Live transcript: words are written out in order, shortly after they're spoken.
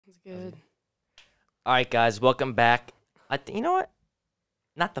good. All right, guys, welcome back. You know what?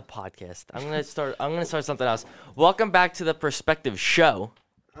 Not the podcast. I'm gonna start something else. Welcome back to the Perzpective Show.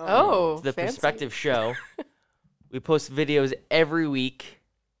 Oh, The fancy. Perzpective Show. We post videos every week.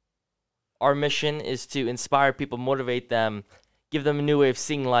 Our mission is to inspire people, motivate them, give them a new way of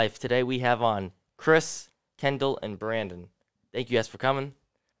seeing life. Today we have on Chris, Kendall, and Brandon. Thank you guys for coming.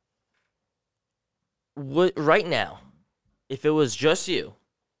 Right now, if it was just you,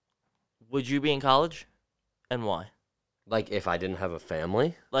 would you be in college, and why? Like, if I didn't have a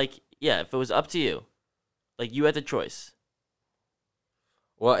family? Like, yeah, if it was up to you, like you had the choice.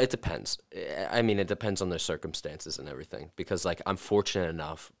 Well, it depends. I mean, it depends on the circumstances and everything. Because, like, I'm fortunate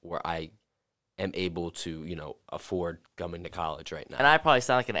enough where I am able to, afford coming to college right now. And I probably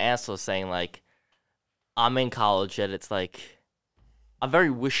sound like an asshole saying, like, I'm in college, yet it's like, I'm very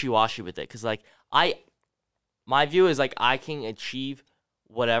wishy-washy with it. Because, like, my view is, like, I can achieve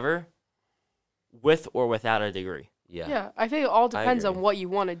whatever with or without a degree. Yeah, I think it all depends on what you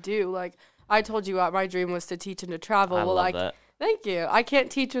want to do. Like, I told you my dream was to teach and to travel. I love that. Thank you. I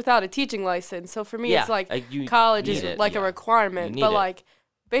can't teach without a teaching license. So for me, it's like you college need is it. like a requirement. But it. like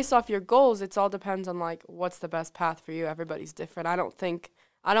based off your goals, it all depends on like what's the best path for you. Everybody's different. I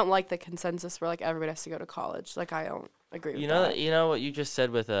don't like the consensus where like everybody has to go to college. Like I don't agree with that. You know what you just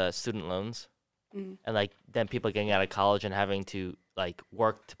said with student loans, and like then people getting out of college and having to like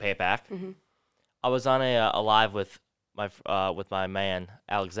work to pay it back. I was on a live with my man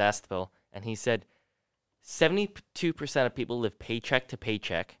Alex Zastapil, and he said 72% of people live paycheck to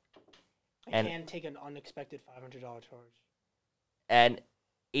paycheck, and can take an unexpected $500 charge. And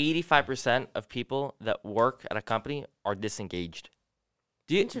 85% of people that work at a company are disengaged.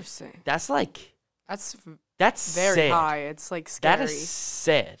 Interesting. That's very sad. high. It's like scary. That is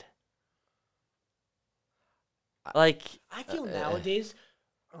sad. Like I feel nowadays,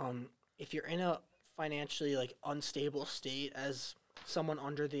 if you're in a financially like unstable state as someone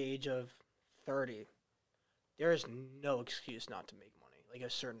under the age of 30, there is no excuse not to make money. Like a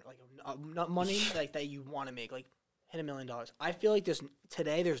certain not money like that you want to make, like hit $1 million. I feel like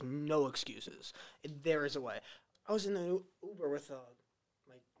there's no excuses. There is a way. I was in the Uber with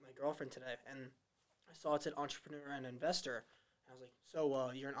my girlfriend today, and I saw it said entrepreneur and investor. I was like,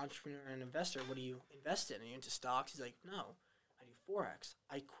 so you're an entrepreneur and investor. What do you invest in? Are you into stocks? He's like, no, I do Forex.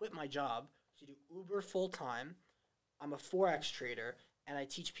 I quit my job to do Uber full time. I'm a Forex trader, and I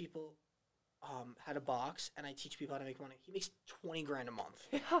teach people how to box, and I teach people how to make money. He makes $20 grand a month.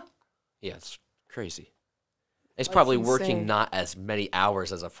 Yeah, it's crazy. It's probably working insane. not as many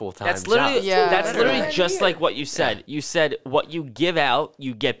hours as a full-time job. That's literally just like what you said. Yeah. You said what you give out,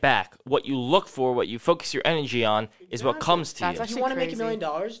 you get back. What you look for, what you focus your energy on, is what comes to you. If you want to make $1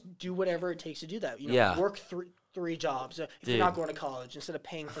 million, do whatever it takes to do that. Work three jobs. If you're not going to college, instead of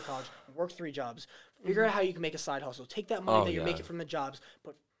paying for college, work 3 jobs. Figure out how you can make a side hustle. Take that money that you're making from the jobs,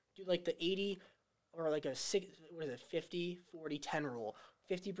 but do like the 80 or like a 50, 40, 10 rule.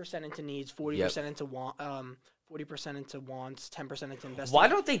 50% into needs, 40% into 40% into wants, 10% into investing. Why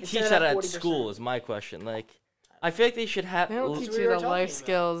don't they teach that at school? Is my question. Like, I feel like they should have. They don't teach you the life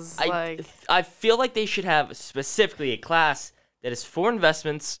skills. I feel like they should have specifically a class that is for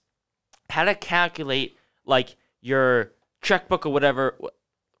investments, how to calculate like your checkbook or whatever.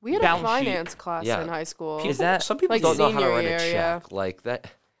 We had a finance class in high school. Some people like don't know how to write senior a check year, like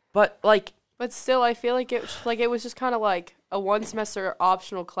that. But still, I feel like it was just kind of like a 1 semester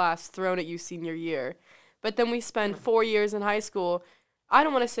optional class thrown at you senior year. But then we spend 4 years in high school. I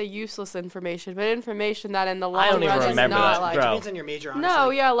don't want to say useless information, but information that in the long run is not like. It depends on your major,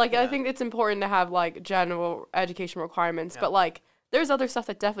 honestly. No, I think it's important to have like general education requirements, but like there's other stuff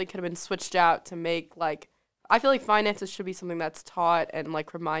that definitely could have been switched out to make like. I feel like finances should be something that's taught and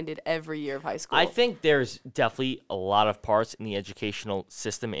like reminded every year of high school. I think there's definitely a lot of parts in the educational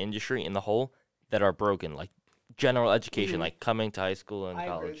system industry in the whole that are broken, like general education, like coming to high school and college.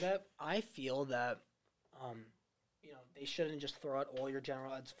 I agree with that. I feel that, they shouldn't just throw out all your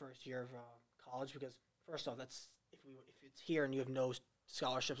general ed's first year of college because first off, that's if it's here and you have no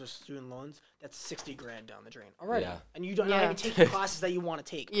scholarships or student loans, that's $60 grand down the drain already, and you don't not even take the classes that you want to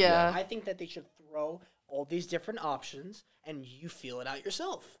take. I think that they should throw all these different options, and you feel it out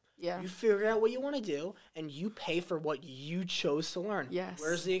yourself. You figure out what you want to do, and you pay for what you chose to learn.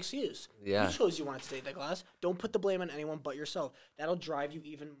 Where's the excuse? You chose you wanted to take that class. Don't put the blame on anyone but yourself. That'll drive you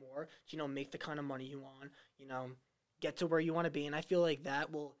even more to, make the kind of money you want, get to where you want to be. And I feel like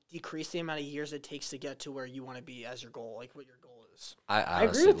that will decrease the amount of years it takes to get to where you want to be as your goal, like what your goal is. I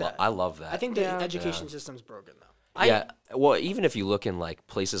agree with that. I love that. I think the education system's broken, though. Well, even if you look in, like,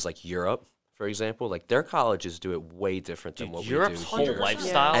 places like Europe, for example, like their colleges do it way different than Dude, what Europe's we do whole here.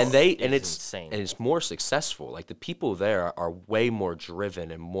 lifestyle And they is it's insane. and it's more successful. Like the people there are way more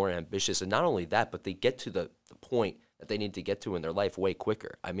driven and more ambitious, and not only that, but they get to the point that they need to get to in their life way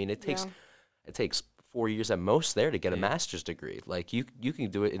quicker. I mean, it takes 4 years at most there to get a master's degree. Like you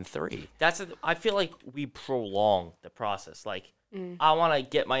can do it in 3. I feel like we prolong the process. Like I want to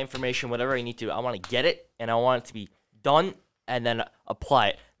get my information, whatever I need to. I want to get it, and I want it to be done, and then apply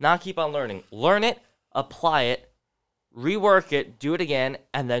it. Not keep on learning. Learn it, apply it, rework it, do it again,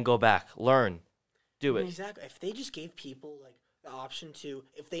 and then go back. Learn, do it. Exactly. If they just gave people like the option to,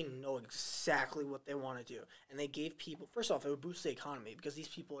 if they know exactly what they want to do, and they gave people, first off, it would boost the economy because these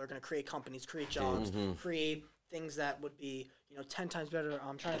people are going to create companies, create jobs, create things that would be 10 times better.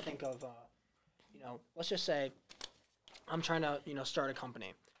 I'm trying to think of, let's just say I'm trying to start a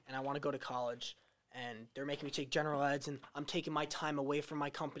company and I want to go to college, and they're making me take general eds, and I'm taking my time away from my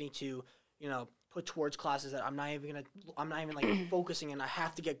company to put towards classes that I'm not even like focusing, and I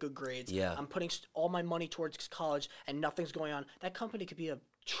have to get good grades. Yeah. I'm putting all my money towards college and nothing's going on. That company could be a $1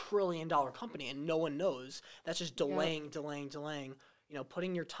 trillion company and no one knows. That's just delaying.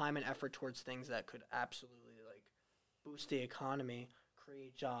 Putting your time and effort towards things that could absolutely like boost the economy,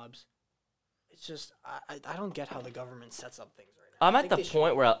 create jobs. It's just I don't get how the government sets up things right now. I'm at the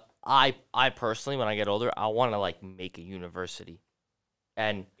point where I personally, when I get older, I want to like make a university,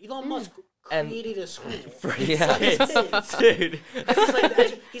 and Elon Musk created a school for dude.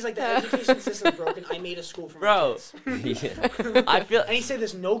 He's like the education system is broken. I made a school for Bro. my kids. I feel. And he said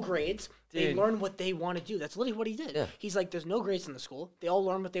there's no grades. They Dude. learn what they want to do. That's literally what he did. Yeah. He's like, there's no grades in the school. They all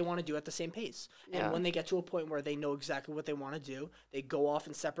learn what they want to do at the same pace. Yeah. And when they get to a point where they know exactly what they want to do, they go off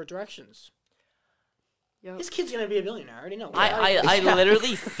in separate directions. Yep. His kid's going to be a billionaire. I already know. I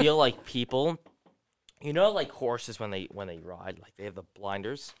literally feel like people, like horses when they ride, like they have the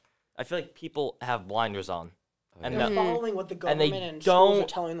blinders. I feel like people have blinders on, and They're the- following what the and they government and schools are don't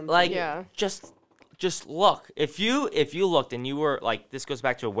telling them like to do. Yeah. just look. If you looked and you were like, this goes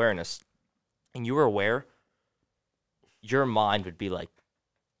back to awareness, and you were aware, your mind would be like,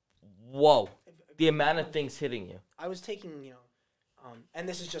 whoa, the amount of things hitting you. I was taking, and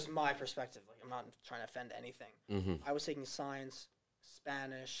this is just my perspective. Like, I'm not trying to offend anything. I was taking science,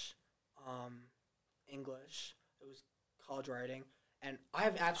 Spanish, English. It was college writing, and I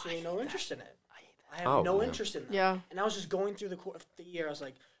have absolutely no interest in it. I have no interest in that. Yeah. And I was just going through the year. I was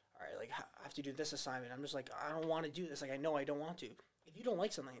like, all right, like I have to do this assignment. I'm just like, I don't want to do this. Like I know I don't want to. If you don't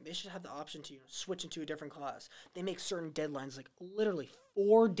like something, they should have the option to switch into a different class. They make certain deadlines, like literally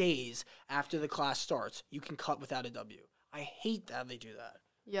 4 days after the class starts, you can cut without a W. I hate that they do that.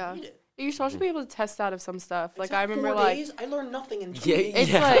 Yeah. I hate it. You're supposed to be able to test out of some stuff. Like It's I not remember 4 like days. I learned nothing in 2 Yeah, days.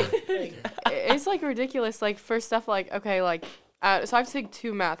 it's yeah. like it's like ridiculous. Like for stuff like okay, like so I've taken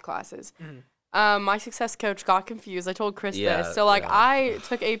 2 math classes. My success coach got confused. I told Chris this. So like I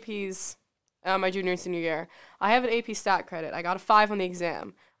took APs my junior and senior year. I have an AP stat credit. I got a 5 on the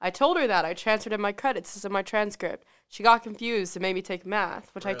exam. I told her that. I transferred in my credits. This is in my transcript. She got confused and made me take math,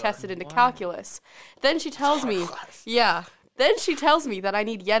 which I tested into calculus. Then she tells me, yeah. Then she tells me that I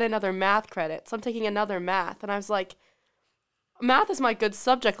need yet another math credit. So I'm taking another math. And I was like, math is my good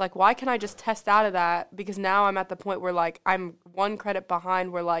subject. Like, why can't I just test out of that? Because now I'm at the point where, like, I'm 1 credit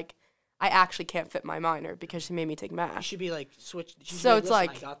behind where, like, I actually can't fit my minor because she made me take You math. should be like switch. You should So be it's "Listen,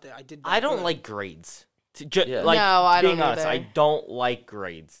 like- I got that. I did. That I don't good." like grades. Yeah. Like, No, I being don't honest, I either. don't like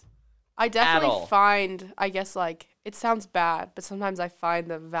grades. I definitely all. find, I guess, like, it sounds bad, but sometimes I find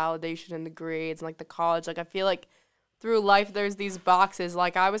the validation in the grades and, like, the college. Like, I feel like through life there's these boxes.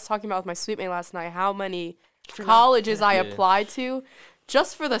 Like, I was talking about with my sweet mate last night how many colleges I applied to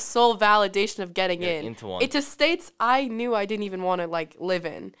just for the sole validation of getting in. into one. It just states I knew I didn't even want to, like, live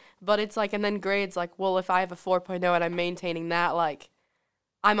in. But it's like, and then grades, like, well, if I have a 4.0 and I'm maintaining that, like,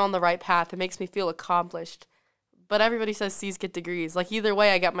 I'm on the right path. It makes me feel accomplished. But everybody says C's get degrees. Like, either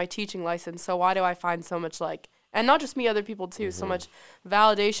way, I got my teaching license. So why do I find so much, like, and not just me, other people too, so much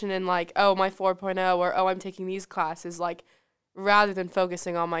validation in, like, oh, my 4.0 or, oh, I'm taking these classes, like, rather than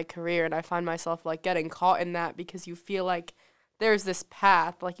focusing on my career. And I find myself, like, getting caught in that because you feel like there's this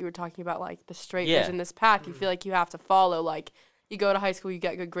path, like you were talking about, like, the straight vision, this path you feel like you have to follow. Like, you go to high school, you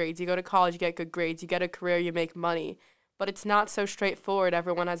get good grades. You go to college, you get good grades. You get a career, you make money. But it's not so straightforward.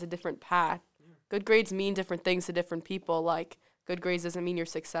 Everyone has a different path. Good grades mean different things to different people. Like, good grades doesn't mean you're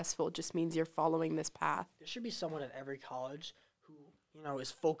successful. It just means you're following this path. There should be someone at every college who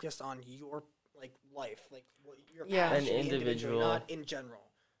is focused on your like life, like what your Yeah. path An should be individually, individual. not in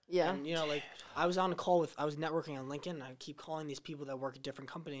general. Yeah. And like I was on a call I was networking on LinkedIn. And I keep calling these people that work at different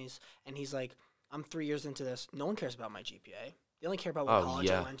companies, and he's like, "I'm 3 years into this. No one cares about my GPA. They only care about what college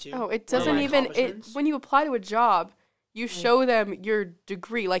I went to. Oh, it or doesn't my even. It accomplishments. when you apply to a job, you show them your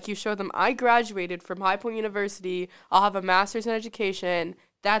degree. Like you show them, I graduated from High Point University. I'll have a master's in education.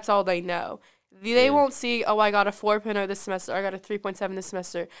 That's all they know. They won't see, oh, I got a 4.0 this semester. I got a 3.7 this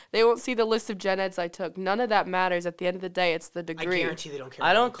semester. They won't see the list of gen eds I took. None of that matters. At the end of the day, it's the I degree. guarantee they don't care.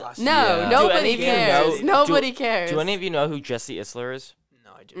 I about don't- what class No, Yeah. Do nobody any of you cares. know- Nobody cares. Do any of you know who Jesse Isler is?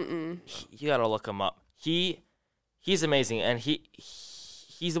 No, I do. Mm-mm. You gotta look him up. He's amazing, and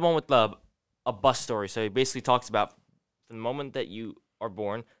he's the one with a bus story. So he basically talks about from the moment that you are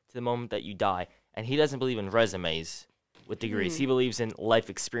born to the moment that you die, and he doesn't believe in resumes with degrees. He believes in life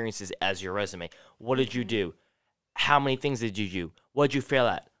experiences as your resume. What did you do? How many things did you do? What did you fail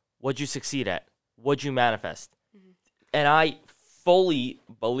at? What did you succeed at? What did you manifest? And I fully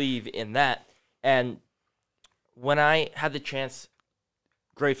believe in that. And when I had the chance,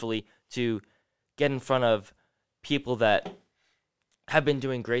 gratefully, to get in front of people that have been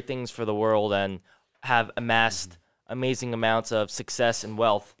doing great things for the world and have amassed amazing amounts of success and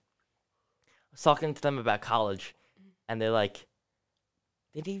wealth, I was talking to them about college, and they're like,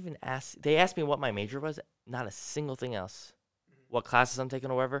 they didn't even ask. They asked me what my major was. Not a single thing else. What classes I'm taking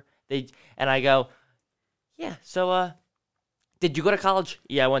or whatever. And I go, yeah. So, did you go to college?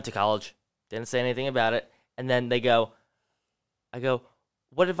 Yeah, I went to college. Didn't say anything about it. And then I go,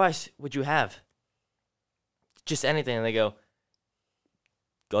 what advice would you have? Just anything. And they go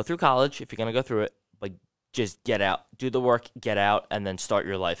through college if you're gonna go through it, but just get out, do the work, get out, and then start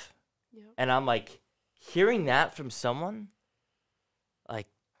your life. Yep. And I'm like, hearing that from someone, like,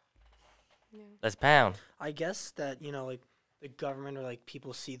 that's pound. I guess that, like the government or like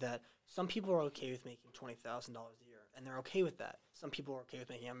people see that some people are okay with making $20,000 a year and they're okay with that. Some people are okay with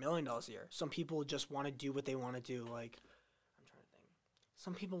making $1 million a year. Some people just want to do what they want to do. Like, I'm trying to think.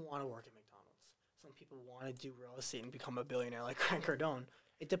 Some people want to work at McDonald's. Some people want to do real estate and become a billionaire like Grant Cardone.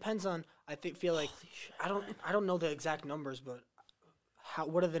 It depends on, feel like, I don't know the exact numbers, but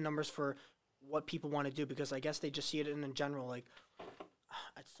what are the numbers for what people want to do? Because I guess they just see it in general. Like,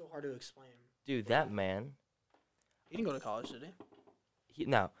 it's so hard to explain. Dude, that man. He didn't go to college, did he?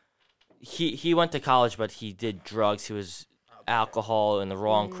 He went to college, but he did drugs. He was alcohol in the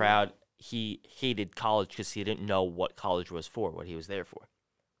wrong crowd. He hated college because he didn't know what college was for, what he was there for.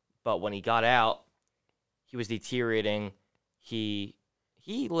 But when he got out, he was deteriorating. He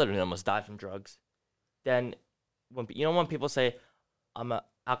literally almost died from drugs. Then, when people say, I'm an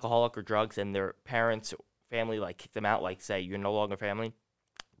alcoholic or drugs, and their parents, family, like, kick them out, like, say, you're no longer family.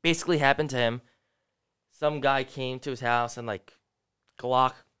 Basically happened to him. Some guy came to his house and, like,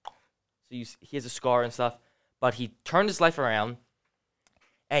 Glock. So he has a scar and stuff. But he turned his life around.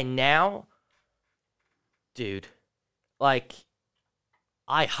 And now, dude, like,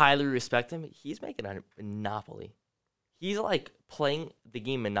 I highly respect him. He's making a Monopoly. He's, like, playing the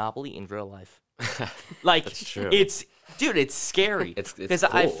game Monopoly in real life. Like, That's true. It's scary. It's Because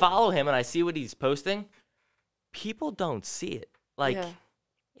cool. I follow him and I see what he's posting. People don't see it. Like, Yeah.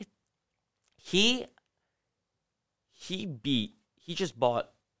 he just bought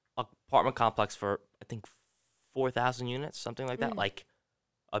an apartment complex for, I think, 4,000 units, something like that. Like,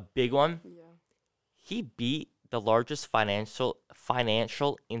 a big one. Yeah. He beat the largest financial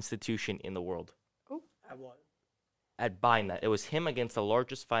institution in the world At what? at buying that. It was him against the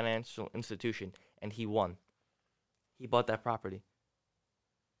largest financial institution, and he won. He bought that property.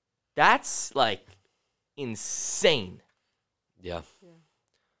 That's, like, insane. Yeah.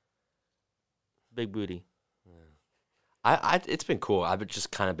 Big booty. It's been cool. I've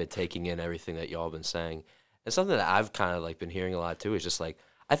just kind of been taking in everything that y'all been saying. And something that I've kind of like been hearing a lot too is just like,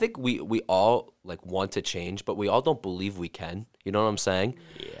 I think we all like want to change, but we all don't believe we can. You know what I'm saying?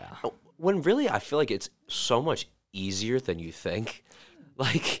 Yeah. When really I feel like it's so much easier than you think.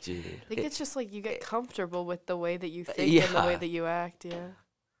 Like, Dude. I think it's just like you get comfortable with the way that you think and the yeah. way that you act. Yeah.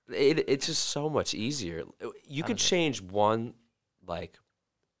 it's just so much easier. You could change one like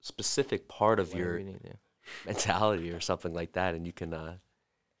specific part of Whatever your you need to. mentality or something like that, and you can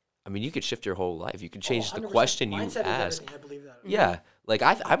I mean, you could shift your whole life. You could change the 100%. question you Mindset is ask. everything. I believe that. Yeah, like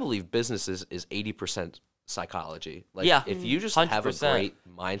I believe business is 80% psychology. Like, Yeah. if you just have a 100%. great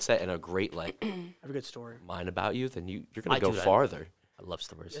mindset and a great like I have a good story. mind about you, then you're gonna I go do that. farther. I love You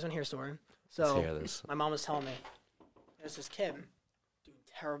stories. guys want to hear a story? Let's So, hear this. my mom was telling me there's this kid doing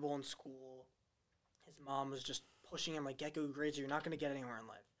terrible in school. His mom was just pushing him like, get good grades or you're not going to get anywhere in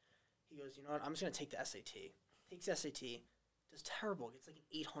life. He goes, you know what? I'm just going to take the SAT. Takes the SAT. Does terrible. Gets like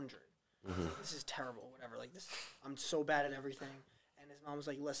an 800. He's like, this is terrible. Whatever. Like this, I'm so bad at everything. And his mom was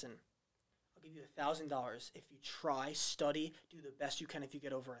like, listen, I'll give you $1,000 if you try, study, do the best you can if you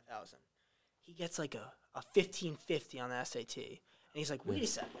get over 1,000. he gets like a 1550 on the SAT, and he's like, wait a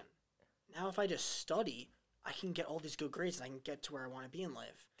second, now if I just study, I can get all these good grades and I can get to where I want to be in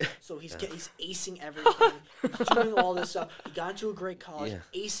life. So he's acing everything, he's doing all this stuff. He got into a great college,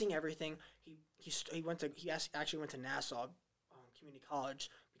 acing everything. He actually went to Nassau Community College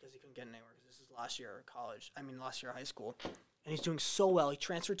because he couldn't get anywhere because this is last year of college. Last year of high school, and he's doing so well. He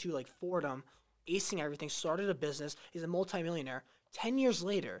transferred to like Fordham, acing everything. Started a business. He's a multimillionaire. 10 years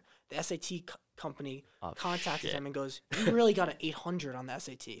later, the SAT company contacted him and goes, "You really got an 800 on the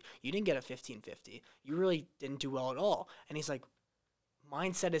SAT. You didn't get a 1550. You really didn't do well at all." And he's like,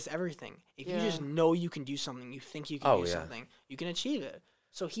 "Mindset is everything. If you just know you can do something, you think you can do something, you can achieve it."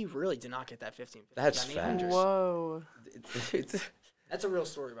 So he really did not get that 1550. That's fact. Whoa. That's a real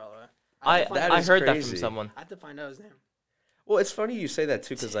story, by the way. I heard that from someone. I have to find out his name. Well, it's funny you say that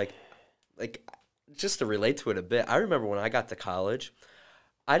too, because like just to relate to it a bit, I remember when I got to college,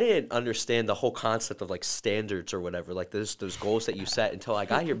 I didn't understand the whole concept of like standards or whatever, like those goals that you set until I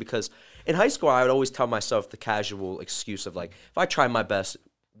got here. Because in high school, I would always tell myself the casual excuse of like, if I try my best,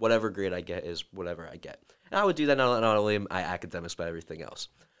 whatever grade I get is whatever I get. And I would do that not only in my academics, but everything else.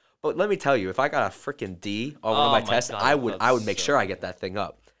 But let me tell you, if I got a freaking D on one of my tests, God, I would make sure I get that thing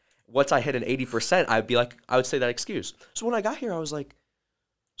up. Once I hit an 80%, I would say that excuse. So when I got here, I was like,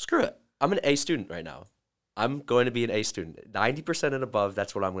 screw it. I'm an A student right now. I'm going to be an A student. 90% and above,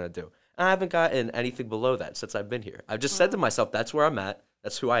 that's what I'm going to do. And I haven't gotten anything below that since I've been here. I've just said to myself, that's where I'm at.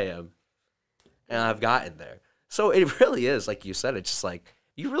 That's who I am. And I've gotten there. So it really is, like you said, it's just like,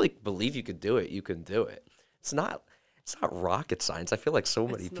 you really believe you could do it, you can do it. It's not rocket science. I feel like so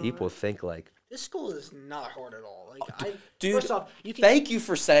many people think like, this school is not hard at all. Like, dude, first off, you can thank you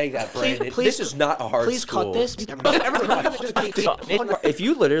for saying that, Brandon. This is not a hard please school. cut this. If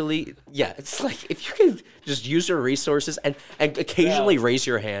you literally, it's like if you can just use your resources and occasionally raise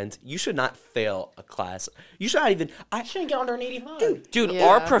your hand, you should not fail a class. You should not even. I shouldn't get under an 85. Dude,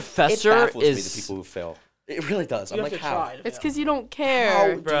 our professor it baffles me, is the people who fail. It really does. I'm You like, have to how? try to It's fail. because you don't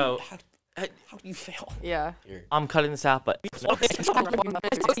care. bro. How do you fail? Yeah. I'm cutting this out, but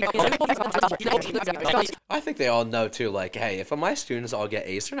I think they all know too. Like, hey, if my students all get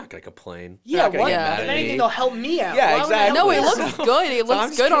A's, they're not gonna complain. They're Yeah, not gonna what? get Yeah. mad If at anything, me. they'll help me out. Yeah, Why would they exactly. help No, it me out? looks good. It looks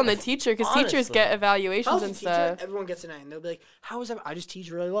just good on kidding. the teacher because teachers Honestly. get If I evaluations was a and teacher, stuff. everyone gets an A, and they'll be like, "How is that? I just teach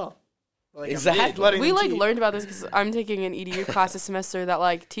really well." Like, I'm Exactly. letting We them like cheat. learned about this because I'm taking an EDU class this semester that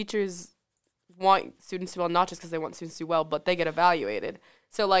like teachers want students to do well, not just because they want students to do well, but they get evaluated.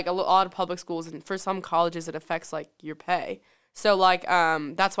 So like a lot of public schools and for some colleges, it affects like your pay. So like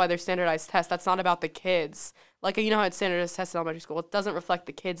that's why there's standardized tests. That's not about the kids. Like you know how it's standardized tests in elementary school. It doesn't reflect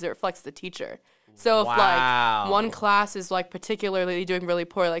the kids. It reflects the teacher. So if Wow. like one class is like particularly doing really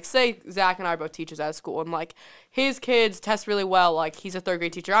poor, like say Zach and I are both teachers at school, and like his kids test really well. Like he's a third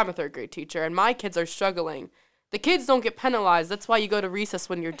grade teacher, I'm a third grade teacher, and my kids are struggling. The kids don't get penalized. That's why you go to recess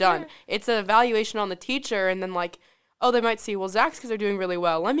when you're done. It's an evaluation on the teacher, and then like, oh, they might see, well, Zach's kids are doing really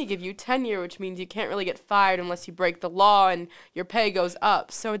well. Let me give you tenure, which means you can't really get fired unless you break the law and your pay goes up.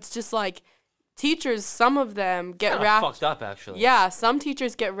 So it's just like teachers, some of them get kinda wrapped. fucked up actually. Yeah, some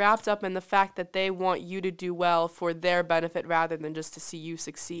teachers get wrapped up in the fact that they want you to do well for their benefit rather than just to see you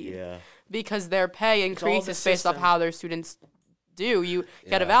succeed. Yeah. Because their pay all increases the based off system. how their students do. You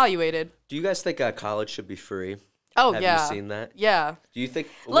get Yeah. evaluated. Do you guys think college should be free? Oh, Have yeah. you seen that? Yeah. Do you think?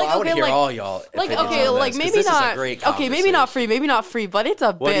 Like, Well, I want to okay, hear like- all y'all. Like, opinions okay, on like this, 'cause maybe this is a not. great Okay, maybe not conversation. maybe not free, but it's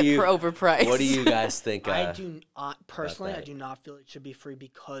a What do bit you- for overpriced. What do you guys think? I do not personally. I that. do not feel it should be free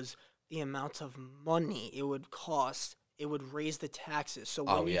because the amount of money it would cost, it would raise the taxes. So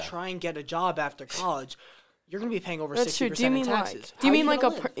when you yeah. try and get a job after college, you're going to be paying over That's true. 60% Do you mean in like? taxes. Do you How mean are like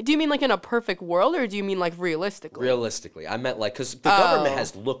gonna a? live? Do you mean like in a perfect world, or do you mean like realistically? Realistically, I meant like because the government Oh.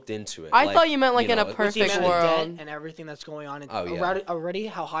 has looked into it. I like, thought you meant like in a know, perfect the amount of world. debt and everything that's going on, and Oh, yeah. already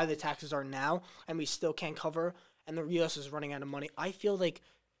how high the taxes are now, and we still can't cover, and the U.S. is running out of money. I feel like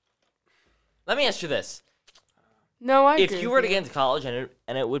Let me ask you this: No, I. if agree you with were to get into college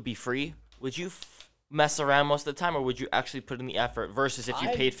and it would be free, would you mess around most of the time, or would you actually put in the effort? Versus if you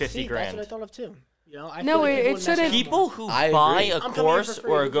paid 50 grand. That's what I thought of too. You know, I No, feel like it people would mess shouldn't- around People more. who I buy agree. a I'm coming here course for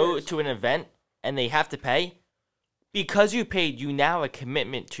free, or who go cares? to an event and they have to pay, because you paid, you now have a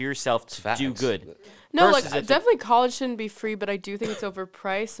commitment to yourself to do Facts. good. No, like versus if it- definitely college shouldn't be free, but I do think it's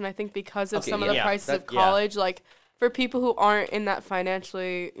overpriced, and I think because of Okay, some of the yeah. prices of That- yeah. college, like for people who aren't in that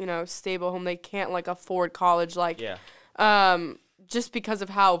financially, stable home, they can't like afford college, like Yeah. just because of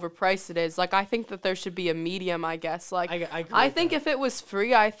how overpriced it is. Like I think that there should be a medium, I guess. Like I agree I with think that. if it was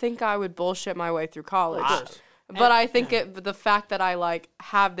free, I think I would bullshit my way through college. Of course. But I think the fact that I like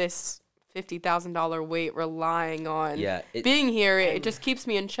have this $50,000 weight relying on Yeah, being here. It just keeps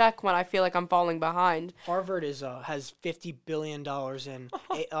me in check when I feel like I'm falling behind. Harvard has $50 billion in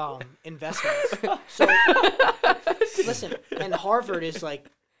investments. So listen, and Harvard is like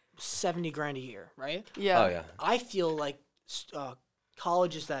 70 grand a year, right? Yeah. Oh yeah. I feel like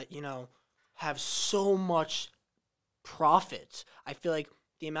colleges that have so much profit. I feel like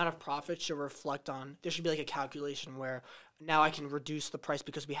the amount of profit should reflect on. There should be like a calculation where now I can reduce the price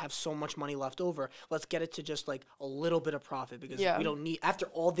because we have so much money left over. Let's get it to just like a little bit of profit because we don't need, after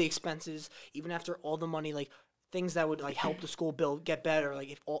all the expenses, even after all the money, like things that would like help the school get better. Like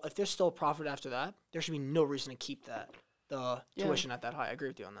if there's still a profit after that, there should be no reason to keep the tuition at that high. I agree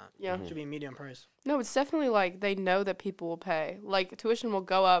with you on that. Yeah. It should be a medium price. No, it's definitely like they know that people will pay. Like tuition will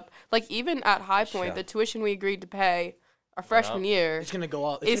go up. Like even at High Point, the tuition we agreed to pay our freshman year It's gonna go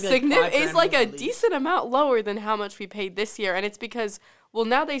up. is like a decent amount lower than how much we paid this year, and it's because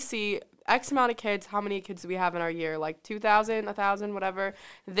now they see X amount of kids. How many kids do we have in our year? Like 2,000, 1,000, whatever.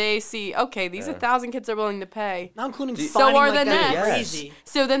 They see, okay, these 1,000 kids are willing to pay. Not including So are the that next. crazy.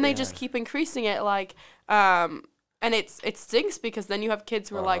 So then they just keep increasing it, like, and it stinks because then you have kids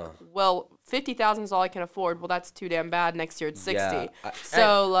who are like, well, 50,000 is all I can afford. Well, that's too damn bad. Next year it's 60.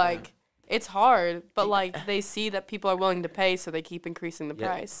 It's hard, but like they see that people are willing to pay, so they keep increasing the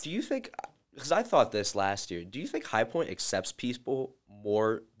price. Do you think? Because I thought this last year. Do you think High Point accepts people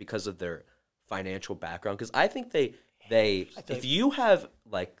more because of their financial background? Because I think they if you have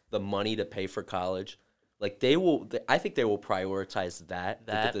like the money to pay for college, like they will. I think they will prioritize that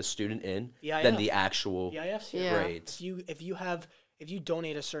to get the student in than the actual grades. If you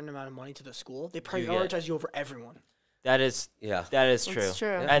donate a certain amount of money to the school, they prioritize you over everyone. That is true. That's true.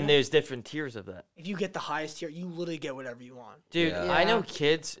 And there's different tiers of that. If you get the highest tier, you literally get whatever you want. Dude, I know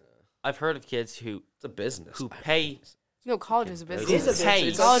kids. I've heard of kids who It's a business. who pay College is a business. It is a pay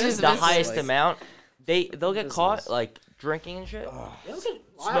business. College is a the business. highest amount. They'll get caught like drinking and shit.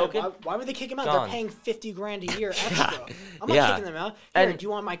 Smoking. Why would they kick them out? Gone. They're paying $50,000 a year extra. I'm not kicking them out. Here, And- do you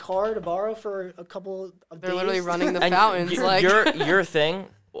want my car to borrow for a couple of They're days? literally running the And fountains. Like your thing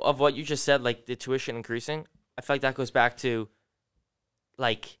of what you just said, like the tuition increasing. I feel like that goes back to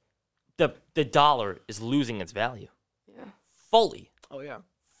like the dollar is losing its value. Yeah. Fully. Oh yeah.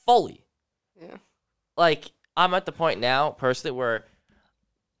 Yeah. Like I'm at the point now personally where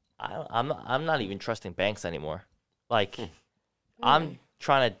I'm not even trusting banks anymore. Like I'm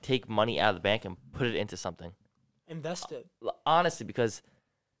trying to take money out of the bank and put it into something. Invest it. Honestly, because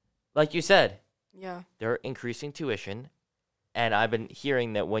like you said, Yeah. they're increasing tuition, and I've been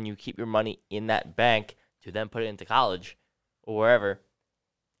hearing that when you keep your money in that bank to then put it into college or wherever,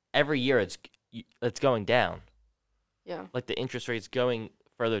 every year it's going down. Yeah. Like the interest rate's going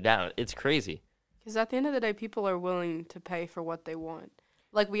further down. It's crazy. Because at the end of the day, people are willing to pay for what they want.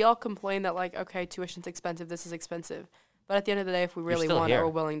 Like, we all complain that, like, okay, tuition's expensive, this is expensive. But at the end of the day, if we really still want it, here.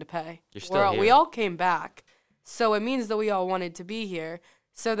 we're willing to pay. You're still We here. all came back. So it means that we all wanted to be here.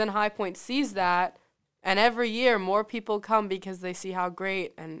 So then High Point sees that, and every year more people come because they see how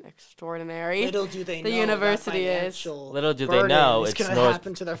great and extraordinary Little do they the know university that is. financial Little do they burden know is it's gonna North-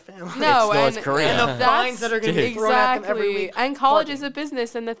 happen to their family. No, It's North and, Korea. and And the fines that are gonna be thrown at them every week. And college Parking. is a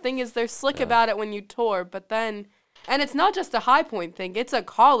business, and the thing is, they're slick about it when you tour, but then, and it's not just a High Point thing; it's a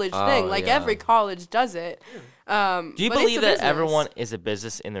college thing. Like yeah. every college does it. Do you but it's believe a that business. everyone is a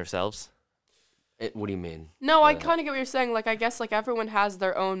business in themselves? What do you mean? No, I kind of get what you're saying. Like, I guess like everyone has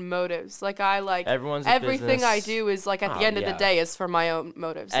their own motives. Like, I like Everyone's a everything I business. do is like at the end of the yeah. day is for my own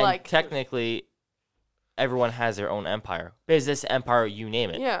motives. And like, technically, everyone has their own empire, business empire, you name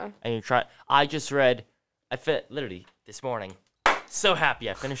it. yeah, And you try. I just read. Literally this morning. So happy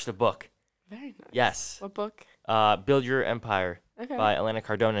I finished the book. very nice. Yes. What book? Build Your Empire Okay. by Elena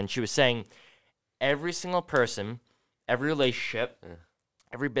Cardona, and she was saying every single person, every relationship,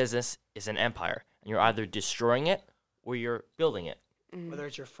 every business is an empire, and you're either destroying it or you're building it. Whether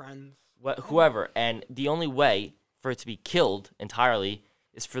it's your friends. Whoever, and the only way for it to be killed entirely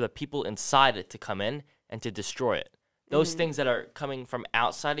is for the people inside it to come in and to destroy it. Those things that are coming from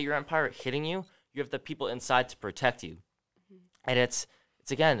outside of your empire hitting you, you have the people inside to protect you. And it's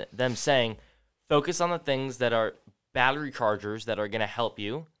again them saying, focus on the things that are battery chargers that are going to help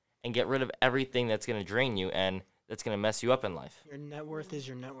you, and get rid of everything that's going to drain you and that's going to mess you up in life. Your net worth is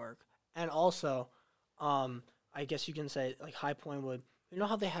your network. And also, I guess you can say, like, High Point would, you know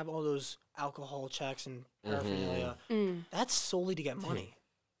how they have all those alcohol checks and paraphernalia? That's solely to get money.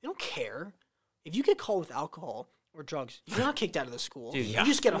 They don't care. If you get caught with alcohol or drugs, you're not kicked out of the school. Dude, You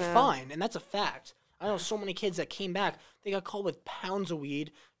just get a fine, and that's a fact. I know so many kids that came back, they got caught with pounds of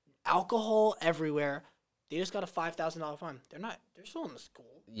weed, alcohol everywhere. They just got a $5,000 fine. They're still in the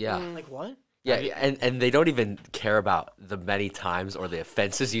school. Yeah. Like what? Yeah, and they don't even care about the many times or the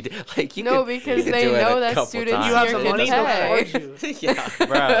offenses you did. Like you No, could, because you could they do it know a that couple students times. You have here the can money, they'll pay. charge you. Yeah.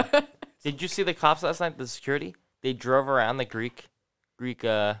 Bro, did you see the cops last night? The security? They drove around the Greek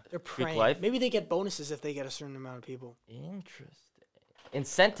They're Greek praying. life. Maybe they get bonuses if they get a certain amount of people. Interesting.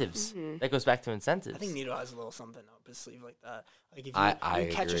 Incentives. That goes back to incentives. I think Nito has a little something up his sleeve like that. Like if you, I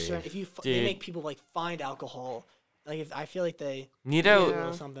you catch a agree. certain, if you they Dude. make people like find alcohol. Like if I feel like they do a Nito,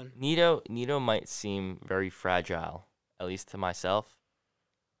 little something. Nito might seem very fragile, at least to myself.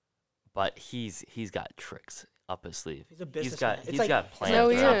 But he's got tricks up his sleeve. He's a businessman. It's got plans. No,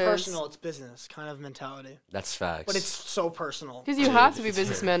 he It's bro. not is. personal. It's business kind of mentality. That's facts. But it's so personal. Because you have to be a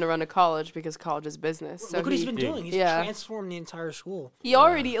businessman to run a college because college is business. So Look what he's he, been Dude. doing. He's Yeah. transformed the entire school. he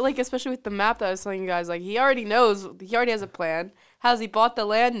already, like, especially with the map that I was telling you guys, like, he already knows, he already has a plan. Has he bought the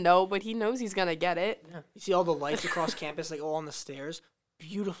land? No, but he knows he's going to get it. Yeah. You see all the lights across campus, like all on the stairs.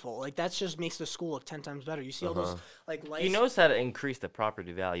 Beautiful. Like that just makes the school look 10 times better. You see all those like lights. You notice that it increased the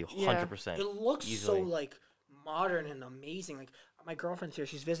property value Yeah. 100%. It looks easily. so like modern and amazing. Like my girlfriend's here.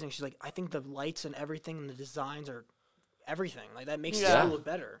 She's visiting. She's like, I think the lights and everything and the designs are everything. Like that makes the Yeah. school look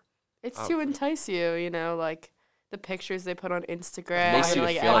better. It's to entice you, you know, like the pictures they put on Instagram Makes and you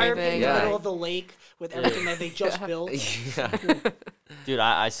like feel like- Fire pit everything. in the Yeah. middle like- of the lake with everything that they just built. yeah. Dude,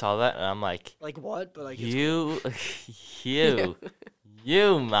 I saw that and I'm like, Like what? But like it's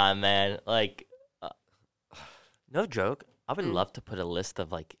you, my man. Like, no joke. I would love to put a list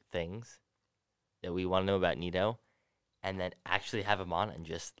of like things that we want to know about Nito, and then actually have him on and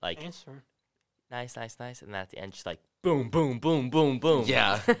just like answer. nice, and then at the end just like boom, boom, boom, boom, boom.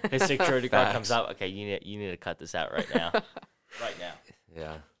 Yeah. His security guard Facts. comes out. Okay, you need to cut this out right now, right now.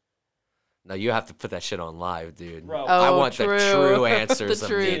 Yeah. No, you have to put that shit on live, dude. Bro. I Oh, want true. the true answers The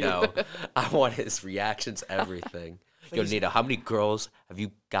of truth. Nito. I want his reactions, everything. Yo, Nito, how many girls have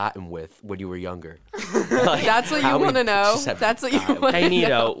you gotten with when you were younger? Like, That's what how you many want to know. bitches have That's what you gotten want Hey to Nito,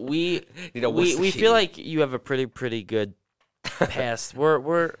 know. Nito, what's the we key? feel like you have a pretty good past.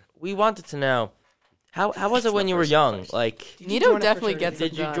 We wanted to know how was it when you were young? Like, Did you Nito join a definitely fraternity?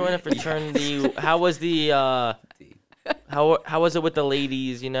 gets did you done. join a fraternity? How was the how was it with the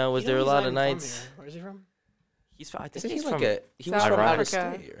ladies? You know, was You there know a he's lot not of even from nights? here. Where's he from? I think Isn't he's he like from he was South from outer Africa.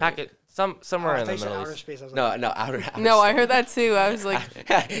 state, right? Packet, somewhere Oh, I in the thought you said Middle outer East. space. I was No, like, no, outer No, I state. heard that too. I was like,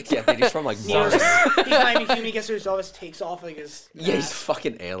 Yeah, dude, he's from like Nero's, Mars. he's not even human. He gets to his office, takes off like his. Yeah, he's a mask.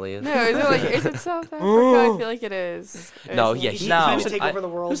 fucking alien. no, is it South Africa? I feel like it is. Or No, is it- yeah, He's he trying was to take I- over the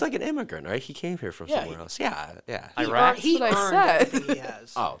He world. was like an immigrant, right? He came here from Yeah, somewhere else. Yeah, yeah. He Iraq? earned- He That's what I earned said. everything he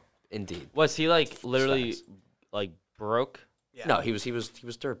has. Oh, indeed. Was he like literally Facts. like broke? Yeah. No, he was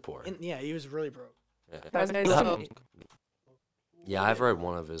dirt poor. And, yeah, he was really broke. That's nice. Yeah, I've read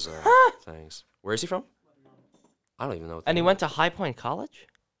one of his things. Where is he from? I don't even know. What And he that went to High Point College?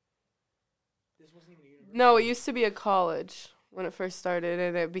 No, it used to be a college when it first started,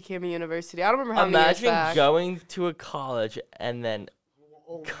 and it became a university. I don't remember how many years Imagine back. going to a college and then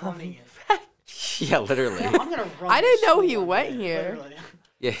Oh, running it. is. Yeah, literally. I'm gonna run. I this didn't know school he one went day, here. literally.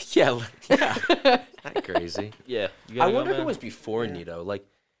 Yeah. That crazy. yeah. I wonder if it was before Nito. Like,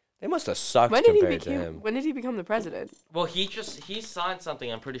 they must have sucked When did he compared to become? him. When did he become the president? Well, he signed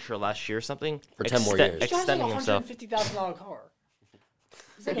something. I'm pretty sure last year or something For 10 more years. This guy's like extending himself. $150,000 car.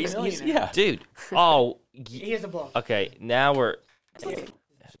 He's like a He's, millionaire. yeah. Dude. Oh. He has a book. Okay. Now we're.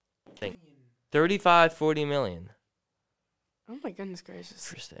 Think 35, 40 million. Oh my goodness gracious!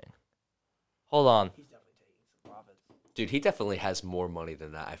 Interesting. Hold on. He's definitely taking some profits. Dude, he definitely has more money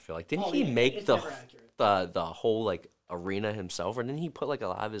than that, I feel like. Didn't Oh, he yeah, make it's the never accurate. the whole, like, arena himself? Or didn't he put, like, a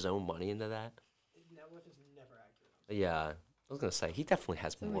lot of his own money into that? His net worth is never accurate. Yeah. I was going to say, he definitely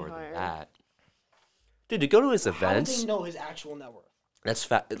has Definitely more than higher. that. Dude, to go to his How would events, they know his actual net worth? that's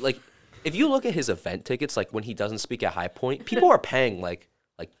like, if you look at his event tickets, like, when he doesn't speak at High Point, people are paying, like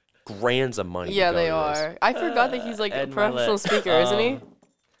grands of money. Yeah, to go they to this. are. I forgot that he's like a Ed professional Milet. speaker, isn't he?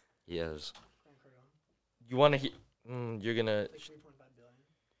 He is. You want to hear? You're gonna. Like 3.5 billion.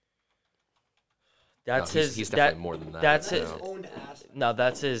 That's No, his. he's that- definitely more than that. that's That's his- his owned asset. No,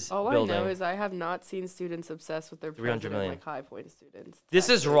 that's his All building. I know is I have not seen students obsessed with their 300 president million. like High Point students. This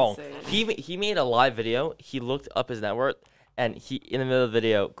That's is wrong. insane. He made a live video. He looked up his net worth, and he in the middle of the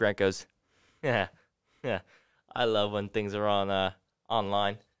video, Grant goes, "Yeah, yeah, I love when things are on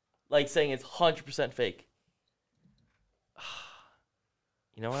online, like saying it's 100% fake."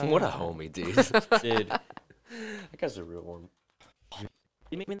 You know what? What a homie, dude. dude. That guy's a real one.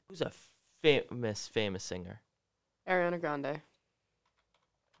 Who's a famous singer? Ariana Grande.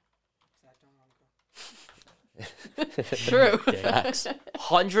 True. Facts.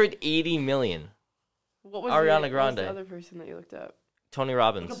 180 million. What was Ariana what was Grande. the other person that you looked up? Tony Look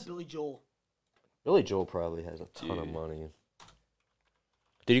Robbins. up Billy Joel. Billy Joel probably has a ton of Dude. money.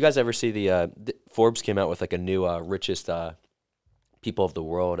 Did you guys ever see the Forbes came out with like a new richest people of the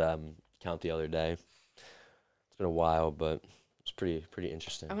world count the other day? It's been a while, but it's pretty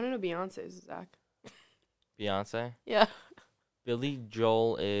interesting. I want to know Beyonce's, Zach. Beyonce. Yeah. Billy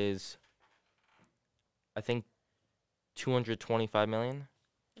Joel is, I think, 225 million.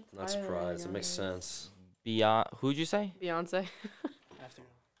 Not surprised. It makes sense. Who'd you say? Beyonce. I have to go.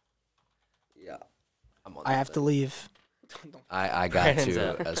 Yeah. I'm on I that have to thing. leave. I got Brandon's to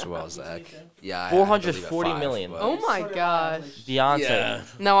out. as well, Zach. Yeah. 440 million. Oh my gosh. Beyonce. Yeah.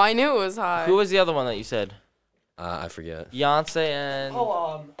 No, I knew it was high. Who was the other one that you said? I forget. Beyonce and.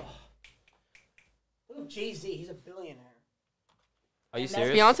 Look at Jay-Z. He's a billionaire. Are you And that's-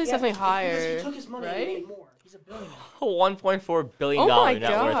 serious? Beyonce's Yeah, definitely because higher, he took his money right? and made more. He's a billionaire. $1.4 billion Oh my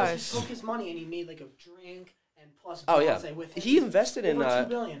net worth. gosh. He took his money and he made like a drink and plus Oh yeah. Beyonce with him. He invested in Over $2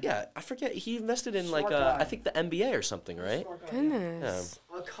 billion. yeah, I forget. He invested in Smart like guy. I think the NBA or something, right? Smart guy, yeah. Goodness.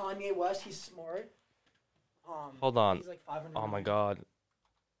 Kanye West, he's smart. Hold on. He's like 500 Oh my million. god.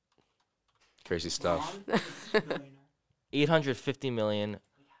 Crazy stuff. Ron, he's a billionaire. 850 million.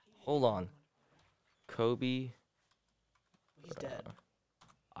 Hold on. Kobe. He's dead.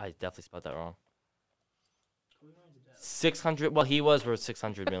 I definitely spelled that wrong. Kobe Bryant's dead. 600. Well, he was worth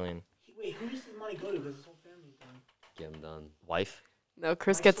 600 million. Wait, who does the money go to? Because his whole family's done. Get him done. Wife. No,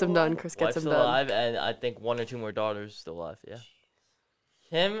 Chris Wife's gets him still done. alive? Chris gets Wife's him still done. alive, and I think 1 or 2 more daughters still alive. Yeah.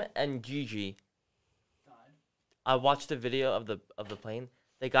 Him and Gigi. Died. I watched the video of the plane.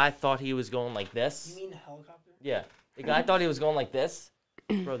 The guy thought he was going like You this. mean the helicopter? Yeah. The guy thought he was going like this.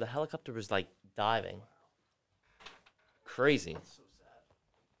 Bro, the helicopter was like diving. Crazy. That's so sad.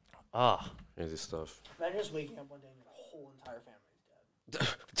 Ah. Crazy stuff. Imagine just waking up one day and your whole entire family's dead.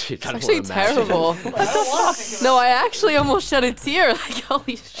 Dude, I don't Actually wanna imagine. terrible. I don't want to think of No, I actually almost shed a tear. Like,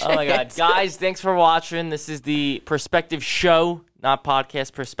 holy shit. Oh my god. Guys, thanks for watching. This is the Perspective Show, not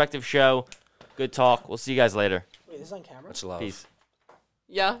podcast, Perspective Show. Good talk. We'll see you guys later. Wait, this is on camera? Much love. Peace.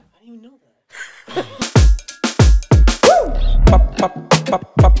 Yeah. I didn't even know that.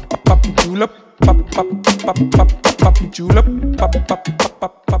 Pop julep, pop julep, pop